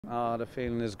Oh, the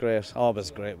feeling is great. Always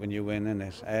great when you win,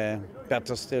 isn't it?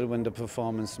 Better still when the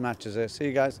performance matches it. See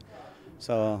you guys.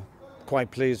 So quite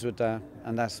pleased with that.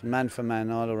 And that's man for man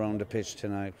all around the pitch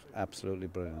tonight. Absolutely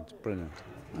brilliant. Brilliant.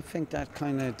 I think that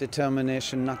kind of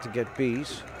determination not to get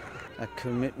beat, that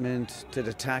commitment to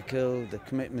the tackle, the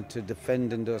commitment to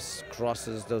defending those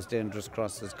crosses, those dangerous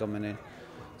crosses coming in.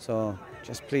 So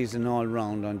just pleasing all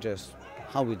round on just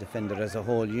how we defended as a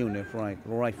whole unit,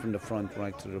 right from the front,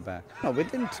 right to the back. No, we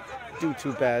didn't do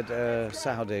too bad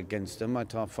Saturday against them. I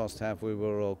thought first half we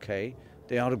were okay.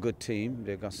 They are a good team.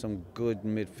 They've got some good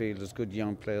midfielders, good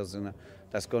young players, and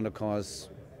that's going to cause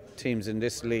teams in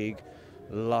this league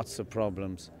lots of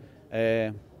problems.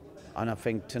 And I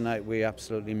think tonight we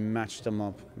absolutely matched them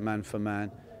up, man for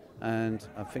man. And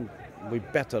I think we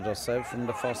bettered ourselves from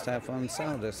the first half on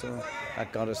Saturday. So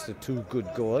that got us the 2 good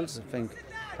goals. I think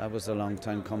that was a long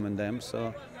time coming them.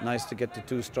 So nice to get the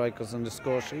 2 strikers on the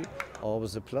score sheet.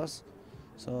 Always a plus.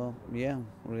 So yeah,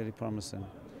 really promising.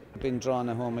 Been drawn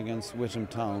at home against Witham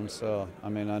Town. So I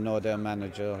mean, I know their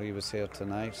manager. He was here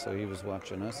tonight, so he was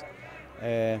watching us.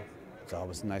 It's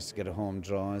always nice to get a home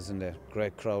draw, isn't it?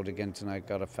 Great crowd again tonight.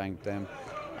 Got to thank them.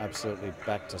 Absolutely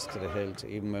backed us to the hilt,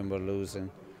 even when we're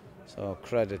losing. So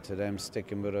credit to them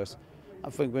sticking with us. I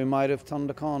think we might have turned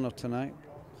the corner tonight.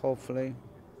 Hopefully,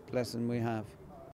 blessing we have.